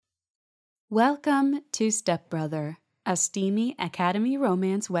Welcome to Stepbrother, a steamy Academy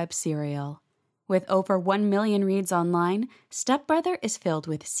romance web serial. With over 1 million reads online, Stepbrother is filled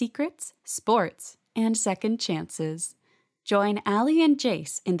with secrets, sports, and second chances. Join Allie and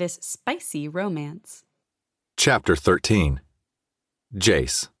Jace in this spicy romance. Chapter 13.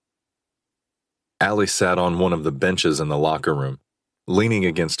 Jace. Allie sat on one of the benches in the locker room, leaning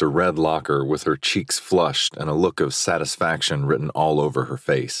against a red locker with her cheeks flushed and a look of satisfaction written all over her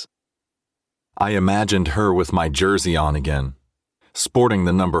face. I imagined her with my jersey on again, sporting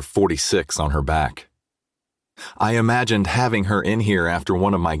the number 46 on her back. I imagined having her in here after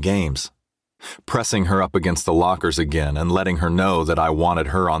one of my games, pressing her up against the lockers again and letting her know that I wanted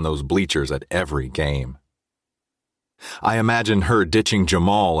her on those bleachers at every game. I imagined her ditching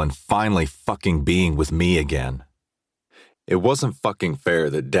Jamal and finally fucking being with me again. It wasn't fucking fair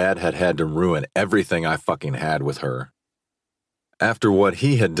that Dad had to ruin everything I fucking had with her. After what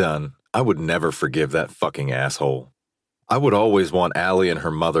he had done, I would never forgive that fucking asshole. I would always want Allie and her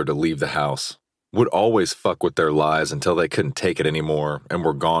mother to leave the house, would always fuck with their lives until they couldn't take it anymore and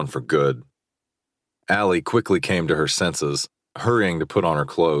were gone for good. Allie quickly came to her senses, hurrying to put on her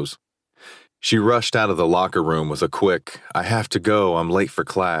clothes. She rushed out of the locker room with a quick, "I have to go, I'm late for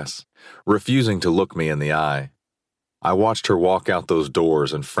class," refusing to look me in the eye. I watched her walk out those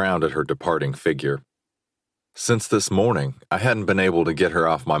doors and frowned at her departing figure. Since this morning, I hadn't been able to get her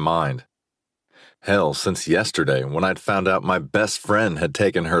off my mind. Hell, since yesterday, when I'd found out my best friend had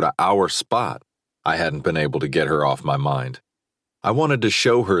taken her to our spot, I hadn't been able to get her off my mind. I wanted to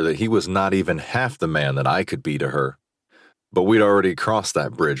show her that he was not even half the man that I could be to her. But we'd already crossed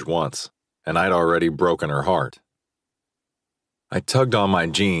that bridge once, and I'd already broken her heart. I tugged on my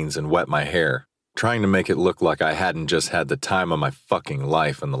jeans and wet my hair, trying to make it look like I hadn't just had the time of my fucking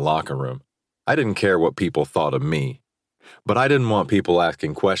life in the locker room. I didn't care what people thought of me, but I didn't want people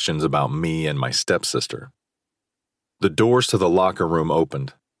asking questions about me and my stepsister. The doors to the locker room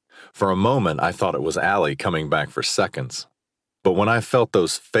opened. For a moment, I thought it was Allie coming back for seconds, but when I felt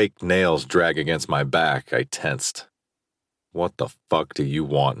those fake nails drag against my back, I tensed. "What the fuck do you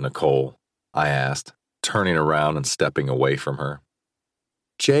want, Nicole?" I asked, turning around and stepping away from her.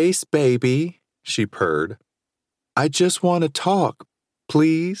 "Jace, baby," she purred. "I just want to talk,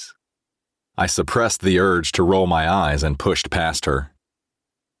 please." I suppressed the urge to roll my eyes and pushed past her.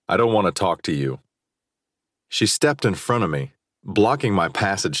 "I don't want to talk to you." She stepped in front of me, blocking my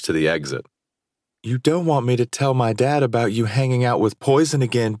passage to the exit. "You don't want me to tell my dad about you hanging out with Poison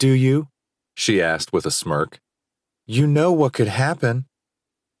again, do you?" she asked with a smirk. "You know what could happen."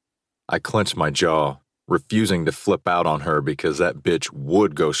 I clenched my jaw, refusing to flip out on her because that bitch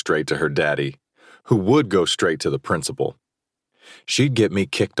would go straight to her daddy, who would go straight to the principal. She'd get me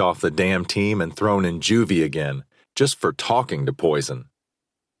kicked off the damn team and thrown in juvie again, just for talking to Poison.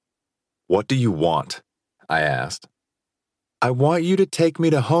 "What do you want?" I asked. "I want you to take me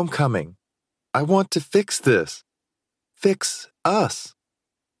to homecoming. I want to fix this. Fix us."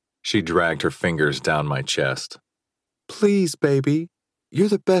 She dragged her fingers down my chest. "Please, baby. You're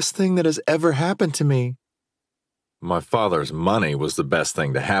the best thing that has ever happened to me." "My father's money was the best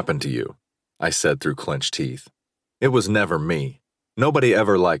thing to happen to you," I said through clenched teeth. "It was never me. Nobody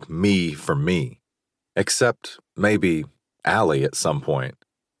ever liked me for me. Except, maybe, Allie at some point.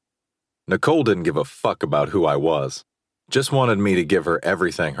 Nicole didn't give a fuck about who I was. Just wanted me to give her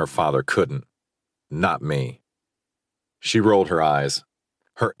everything her father couldn't. Not me." She rolled her eyes,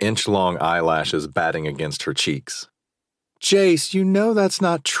 her inch-long eyelashes batting against her cheeks. "Jace, you know that's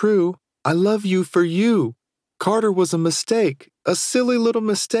not true. I love you for you. Carter was a mistake, a silly little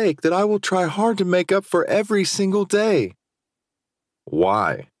mistake that I will try hard to make up for every single day."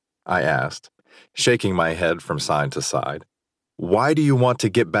 "Why?" I asked, shaking my head from side to side. "Why do you want to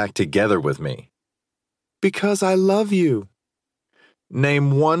get back together with me?" "Because I love you."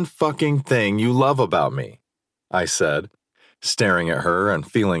 "Name one fucking thing you love about me," I said, staring at her and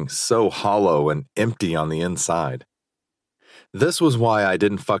feeling so hollow and empty on the inside. This was why I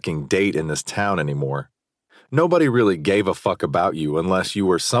didn't fucking date in this town anymore. Nobody really gave a fuck about you unless you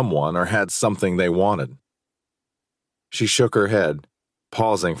were someone or had something they wanted. She shook her head,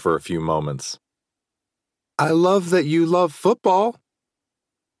 pausing for a few moments. "I love that you love football."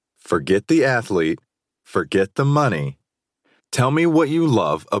 "Forget the athlete, forget the money. Tell me what you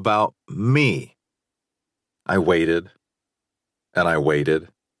love about me." I waited, and I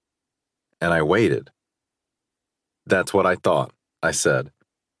waited, and I waited. "That's what I thought," I said,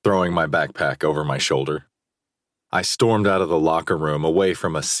 throwing my backpack over my shoulder. I stormed out of the locker room away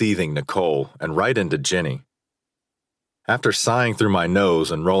from a seething Nicole and right into Jenny. After sighing through my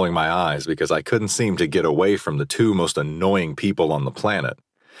nose and rolling my eyes because I couldn't seem to get away from the two most annoying people on the planet,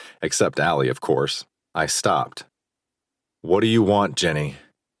 Except Allie, of course. I stopped. "What do you want, Jenny?"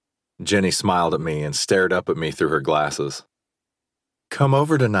 Jenny smiled at me and stared up at me through her glasses. "Come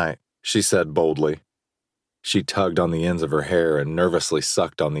over tonight," she said boldly. She tugged on the ends of her hair and nervously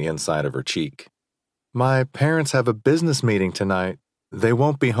sucked on the inside of her cheek. "My parents have a business meeting tonight. They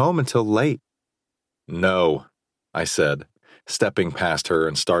won't be home until late." "No," I said, stepping past her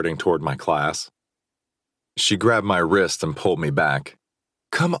and starting toward my class. She grabbed my wrist and pulled me back.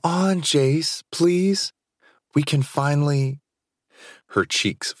 "Come on, Jace, please. We can finally—" Her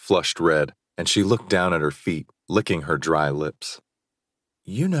cheeks flushed red, and she looked down at her feet, licking her dry lips.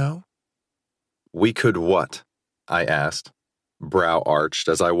 "You know." "We could what?" I asked, brow arched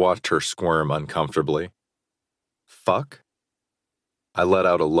as I watched her squirm uncomfortably. "Fuck?" I let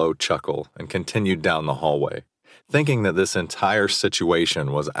out a low chuckle and continued down the hallway, thinking that this entire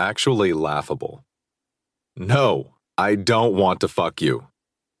situation was actually laughable. "No, I don't want to fuck you."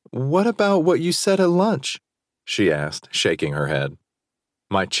 "What about what you said at lunch?" she asked, shaking her head.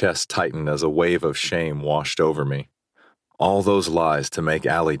 My chest tightened as a wave of shame washed over me. All those lies to make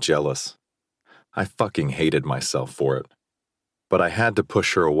Allie jealous. I fucking hated myself for it. But I had to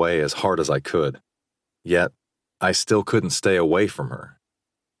push her away as hard as I could. Yet, I still couldn't stay away from her.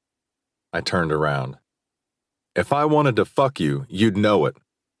 I turned around. "If I wanted to fuck you, you'd know it.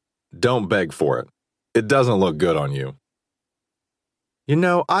 Don't beg for it. It doesn't look good on you." "You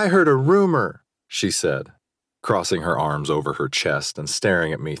know, I heard a rumor," she said, crossing her arms over her chest and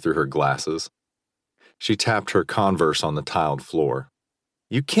staring at me through her glasses. She tapped her Converse on the tiled floor.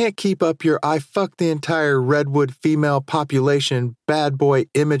 "You can't keep up your I fuck the entire Redwood female population bad boy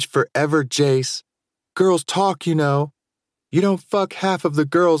image forever, Jace. Girls talk, you know. You don't fuck half of the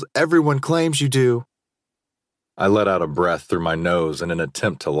girls everyone claims you do." I let out a breath through my nose in an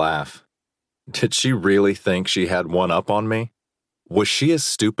attempt to laugh. Did she really think she had one up on me? Was she as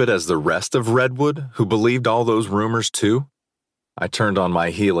stupid as the rest of Redwood, who believed all those rumors too? I turned on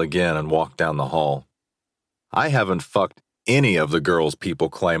my heel again and walked down the hall. "I haven't fucked any of the girls people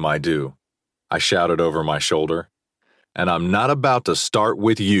claim I do," I shouted over my shoulder. "And I'm not about to start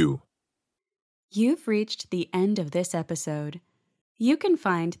with you." You've reached the end of this episode. You can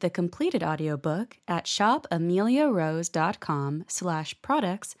find the completed audiobook at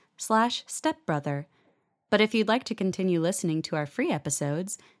shopameliarose.com/products/stepbrother. But if you'd like to continue listening to our free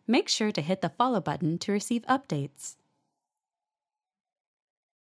episodes, make sure to hit the follow button to receive updates.